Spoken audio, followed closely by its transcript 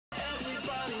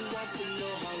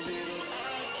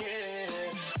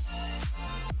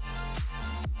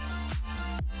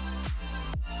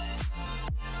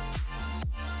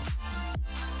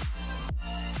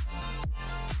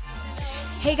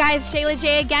Hey guys, Shayla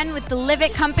J again with the Live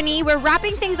It Company. We're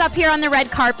wrapping things up here on the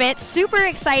red carpet. Super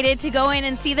excited to go in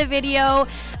and see the video.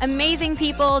 Amazing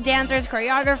people, dancers,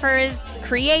 choreographers,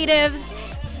 creatives.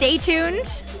 Stay tuned.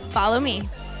 Follow me.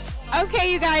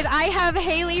 Okay, you guys, I have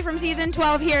Haley from season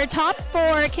 12 here. Top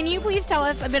 4. Can you please tell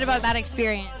us a bit about that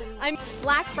experience?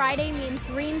 Black Friday means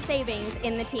green savings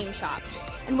in the team shop.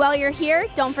 And while you're here,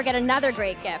 don't forget another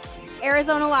great gift.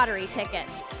 Arizona Lottery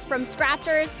tickets. From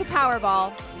scratchers to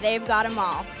Powerball, they've got them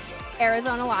all.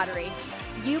 Arizona Lottery.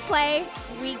 You play,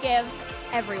 we give,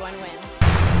 everyone wins.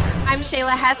 I'm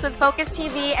Shayla Hess with Focus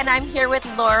TV, and I'm here with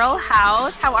Laurel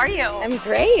House. How are you? I'm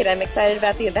great. I'm excited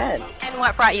about the event. And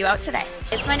what brought you out today?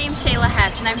 My name's Shayla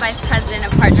Hess, and I'm Vice President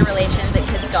of Partner Relations at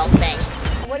Kids Golf Bank.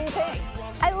 What do you think?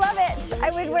 I love it.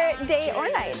 I would wear it day or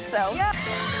night, so. Yeah.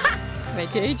 My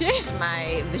JJ.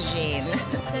 My vagine.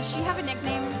 Does she have a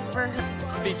nickname for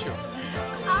her? Bicho.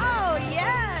 Oh,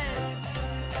 yes.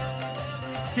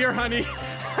 Here, honey.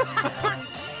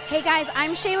 Hey guys,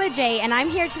 I'm Shayla J and I'm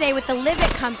here today with the Live It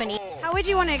Company. How would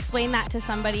you want to explain that to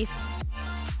somebody?